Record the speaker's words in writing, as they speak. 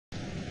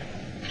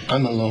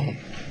I'm alone.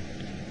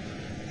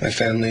 My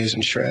family is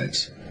in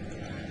shreds.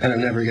 And I'm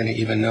never going to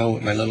even know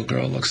what my little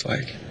girl looks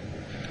like.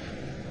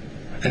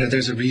 And if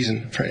there's a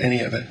reason for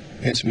any of it,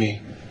 it's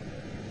me.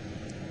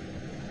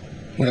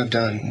 What I've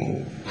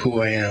done,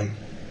 who I am.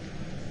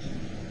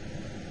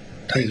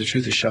 Tell you the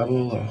truth, a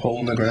shovel, a hole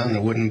in the ground,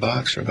 a wooden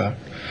box are about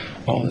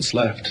all that's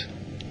left.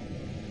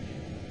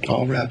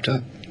 All wrapped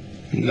up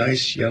in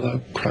nice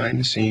yellow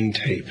crime scene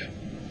tape.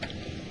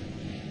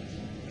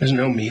 There's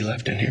no me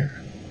left in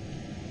here.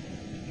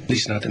 At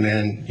least not the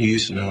man you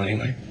used to know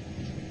anyway.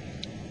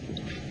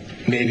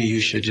 Maybe you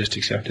should just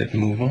accept it and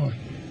move on.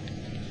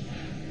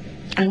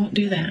 I won't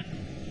do that.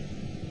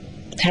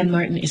 Tad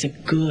Martin is a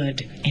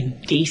good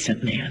and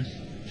decent man.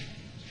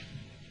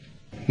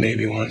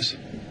 Maybe once.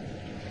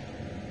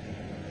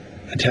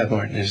 And Tad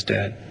Martin is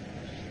dead.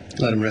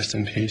 Let him rest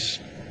in peace.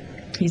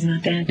 He's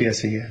not dead? Yes,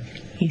 he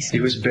is. He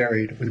was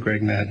buried with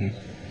Greg Madden.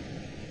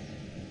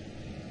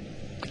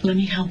 Let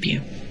me help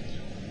you.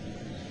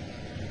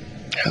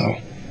 How?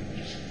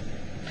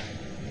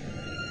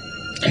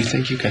 You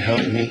think you can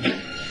help me?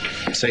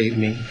 Save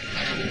me?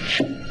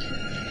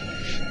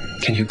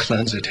 Can you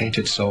cleanse a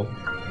tainted soul?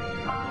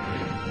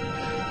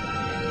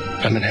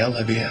 I'm in hell,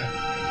 Abia.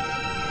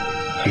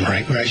 I'm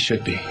right where I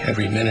should be,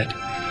 every minute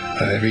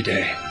of every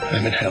day.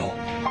 I'm in hell.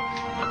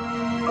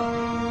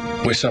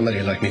 Where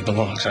somebody like me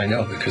belongs, I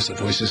know, because the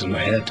voices in my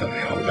head tell me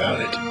all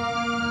about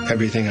it.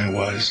 Everything I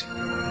was,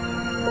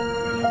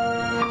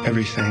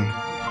 everything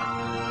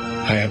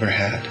I ever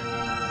had,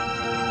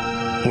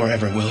 or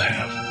ever will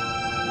have,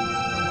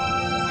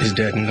 is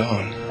dead and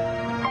gone,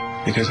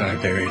 because I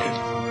buried it.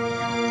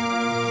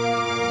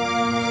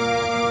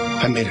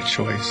 I made a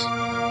choice.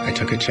 I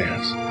took a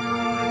chance.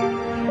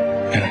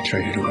 And I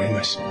traded away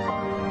my soul.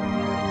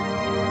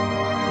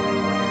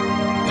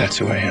 That's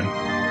who I am.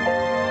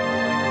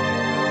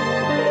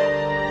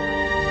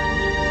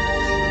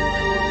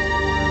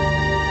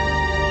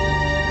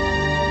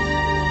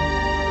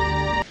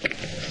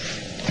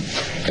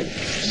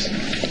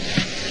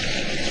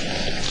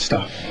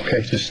 Stop,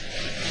 okay? Just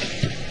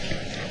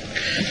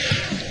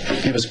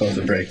give us both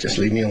a break. Just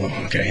leave me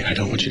alone, okay? I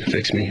don't want you to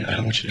fix me. I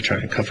don't want you to try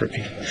and comfort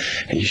me.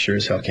 And you sure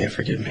as hell can't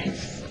forgive me.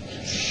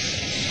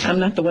 I'm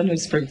not the one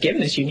whose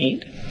forgiveness you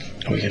need.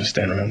 Are we going to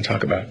stand around and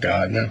talk about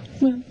God now?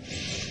 Well,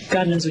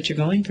 God knows what you're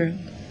going through.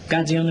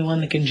 God's the only one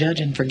that can judge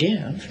and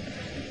forgive.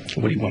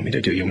 What do you want me to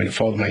do? You want me to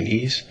fall to my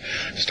knees?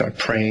 Start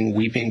praying,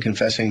 weeping,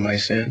 confessing my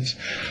sins?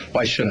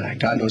 Why shouldn't I?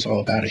 God knows all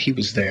about it. He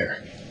was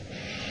there.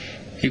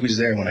 He was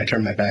there when I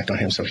turned my back on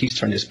him, so he's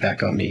turned his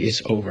back on me.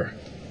 It's over.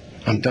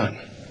 I'm done.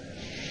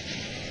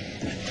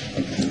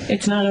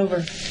 It's not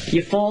over.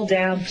 You fall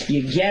down,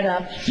 you get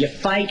up, you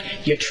fight,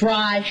 you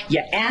try, you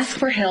ask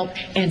for help,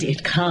 and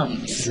it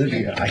comes.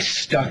 Olivia, I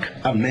stuck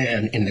a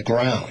man in the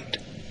ground.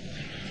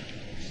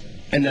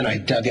 And then I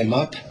dug him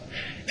up,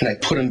 and I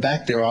put him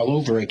back there all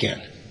over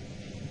again.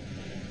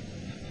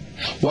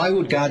 Why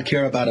would God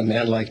care about a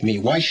man like me?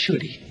 Why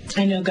should he?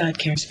 I know God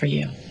cares for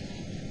you.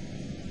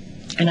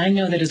 And I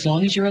know that as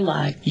long as you're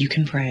alive, you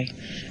can pray.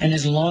 And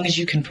as long as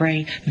you can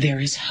pray, there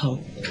is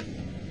hope.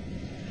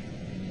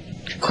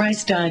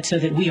 Christ died so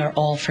that we are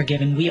all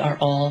forgiven. We are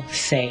all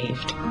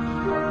saved.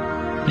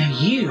 Now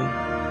you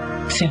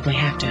simply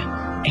have to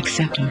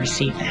accept and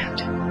receive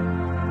that.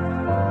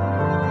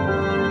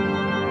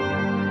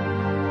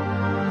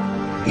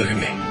 Look at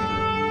me.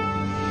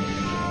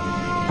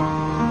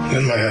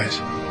 Look in my eyes.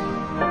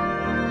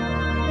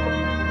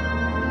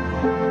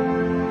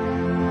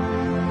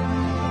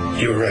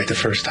 You were right the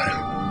first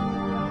time.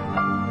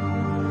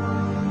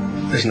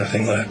 There's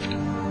nothing left.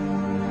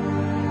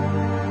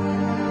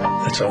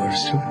 That's all there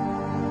is to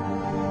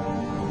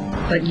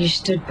it. But you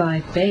stood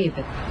by Babe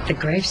at the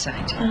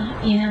gravesite.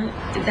 Yeah,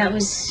 that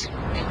was...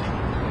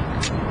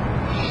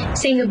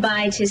 Saying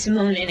goodbye to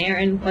Simone and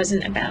Aaron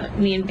wasn't about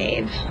me and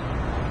Babe.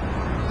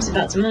 It was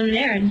about Simone and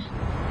Aaron.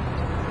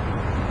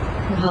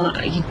 Well,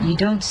 you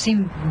don't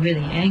seem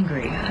really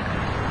angry.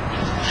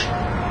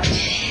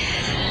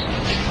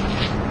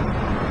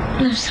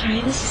 I'm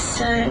sorry, this is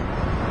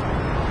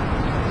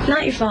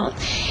not your fault.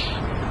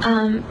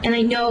 And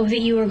I know that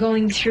you are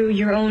going through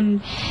your own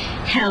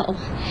hell.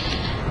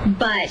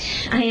 But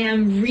I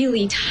am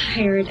really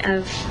tired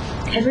of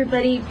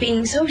everybody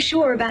being so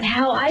sure about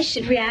how I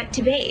should react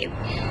to Babe.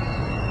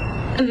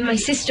 My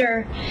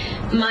sister,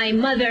 my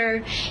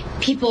mother,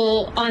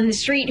 people on the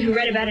street who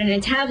read about it in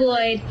a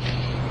tabloid.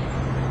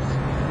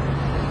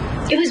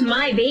 It was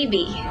my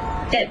baby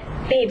that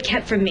Babe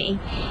kept from me.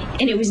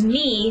 And it was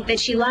me that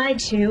she lied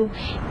to.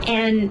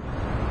 And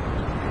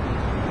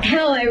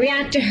how I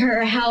react to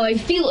her, how I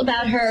feel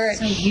about her.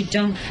 So you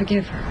don't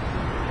forgive her?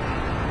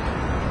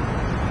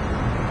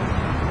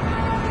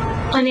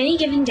 On any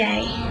given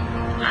day,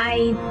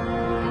 I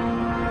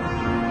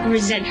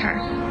resent her.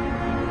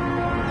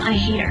 I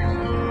hate her.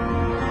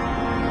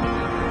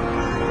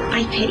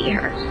 I pity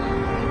her.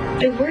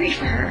 I worry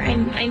for her.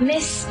 I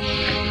miss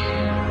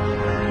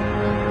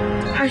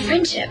our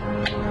friendship.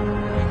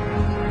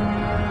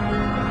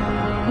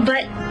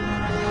 But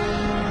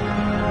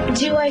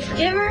do I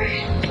forgive her?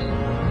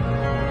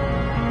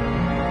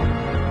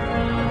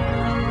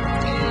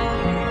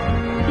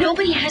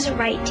 Nobody has a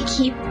right to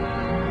keep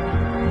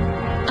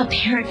a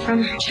parent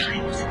from her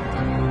child.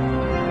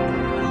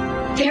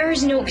 There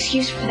is no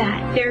excuse for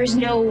that. There is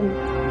no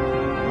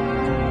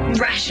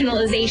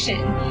rationalization.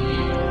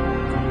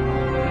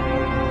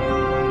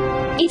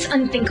 It's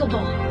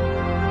unthinkable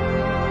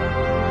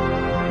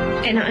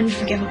and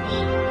unforgivable.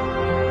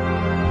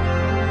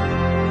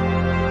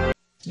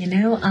 You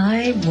know,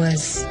 I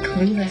was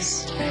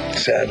clueless.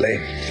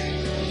 Sadly.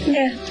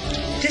 Yeah,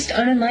 just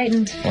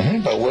unenlightened.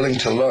 But willing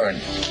to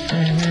learn.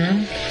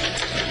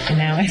 And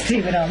now I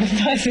see what all the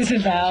fuss is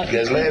about.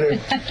 Guys later.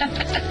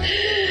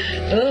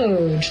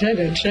 Oh,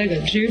 chugga,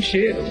 chugga,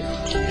 choo-choo.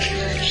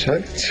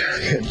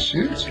 Chugga,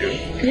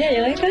 choo-choo. Yeah,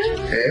 you like that?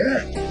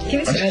 Yeah. Give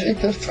me some of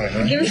it. This time,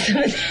 huh? Give me some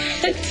of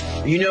that.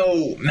 You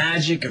know,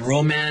 magic and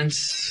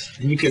romance,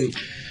 and you can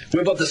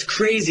whip up this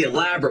crazy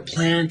elaborate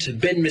plan to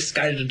bend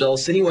misguided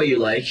adults any way you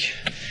like,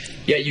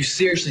 yet you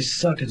seriously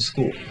suck in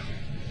school.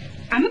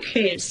 I'm a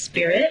creative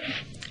spirit.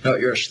 Oh,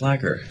 you're a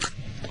slacker.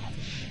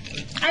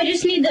 I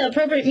just need the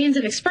appropriate means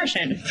of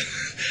expression.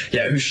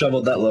 Yeah, who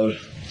shoveled that load?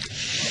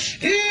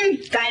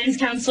 Guidance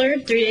counselor,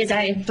 3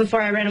 days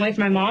before I ran away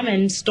from my mom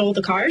and stole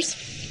the cars.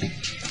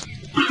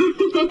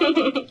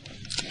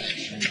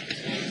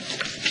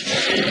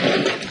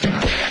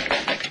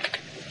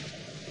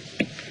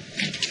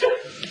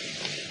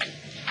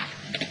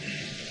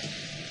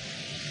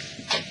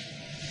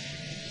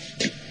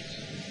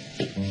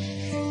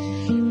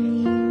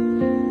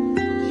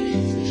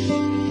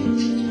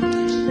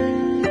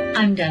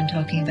 I'm done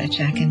talking about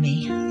Jack and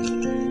me.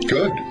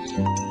 Good.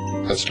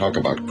 Let's talk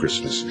about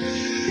Christmas.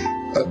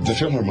 The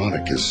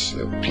Philharmonic is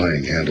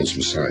playing Handel's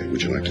Messiah.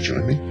 Would you like to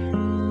join me?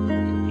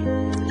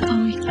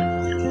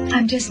 Oh,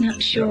 I'm just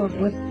not sure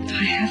what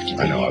I have to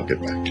do. I know, I'll get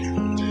back to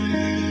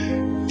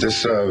you.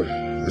 This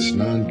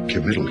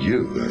non-committal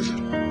you,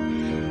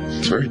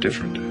 it's very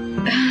different.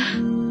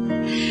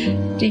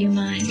 Do you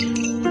mind?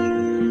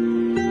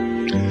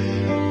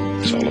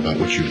 It's all about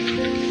what you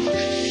do.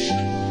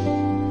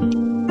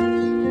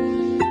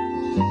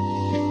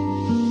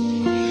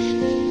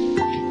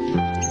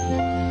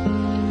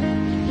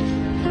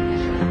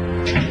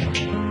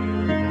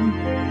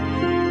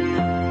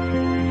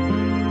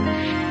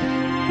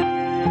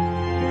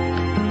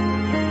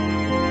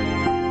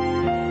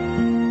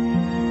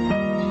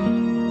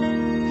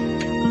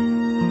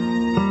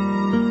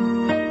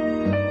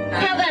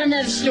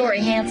 Story,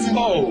 handsome.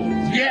 Oh,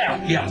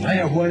 yeah, I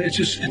have one. It's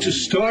a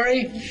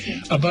story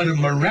about a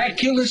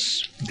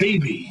miraculous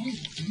baby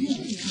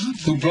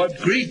who brought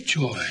great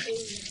joy.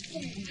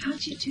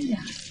 How'd you do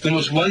that? The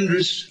most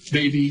wondrous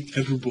baby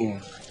ever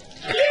born.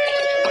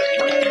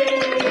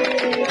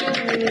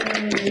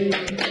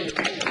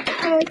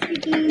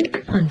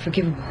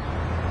 Unforgivable.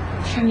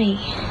 For me.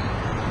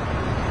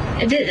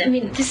 I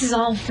mean, this is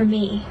all for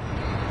me.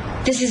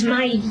 This is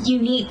my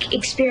unique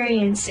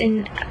experience,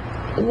 and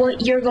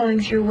what you're going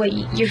through, what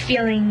you're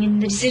feeling,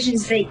 and the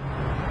decisions that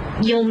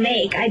you'll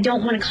make. I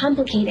don't want to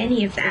complicate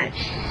any of that.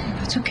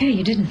 It's okay,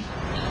 you didn't.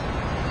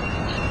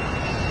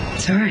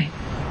 It's all right.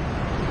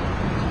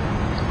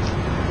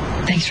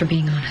 Thanks for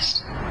being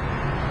honest.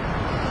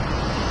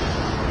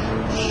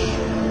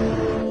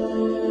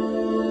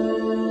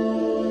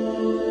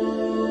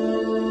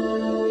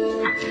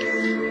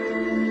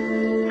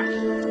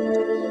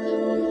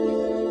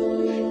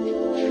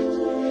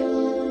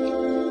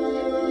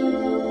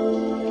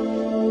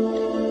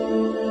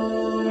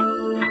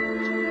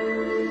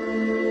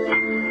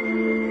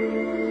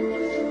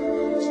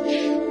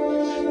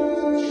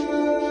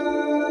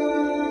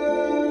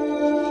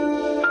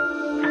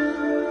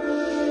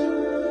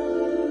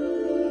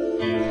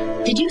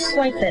 Did you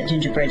swipe that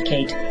gingerbread,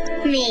 Kate?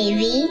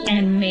 Maybe.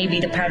 And maybe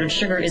the powdered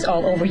sugar is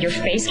all over your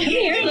face. Come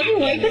here, let me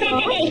wipe it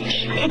off.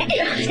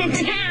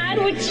 Dad,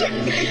 would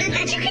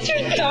you get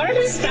your daughter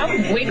to stop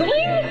wiggling?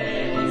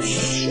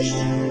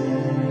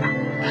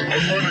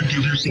 I'm going to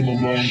give you some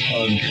alone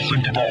time to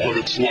think about what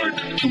it's like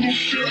to look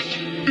death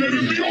dead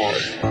in the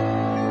eye.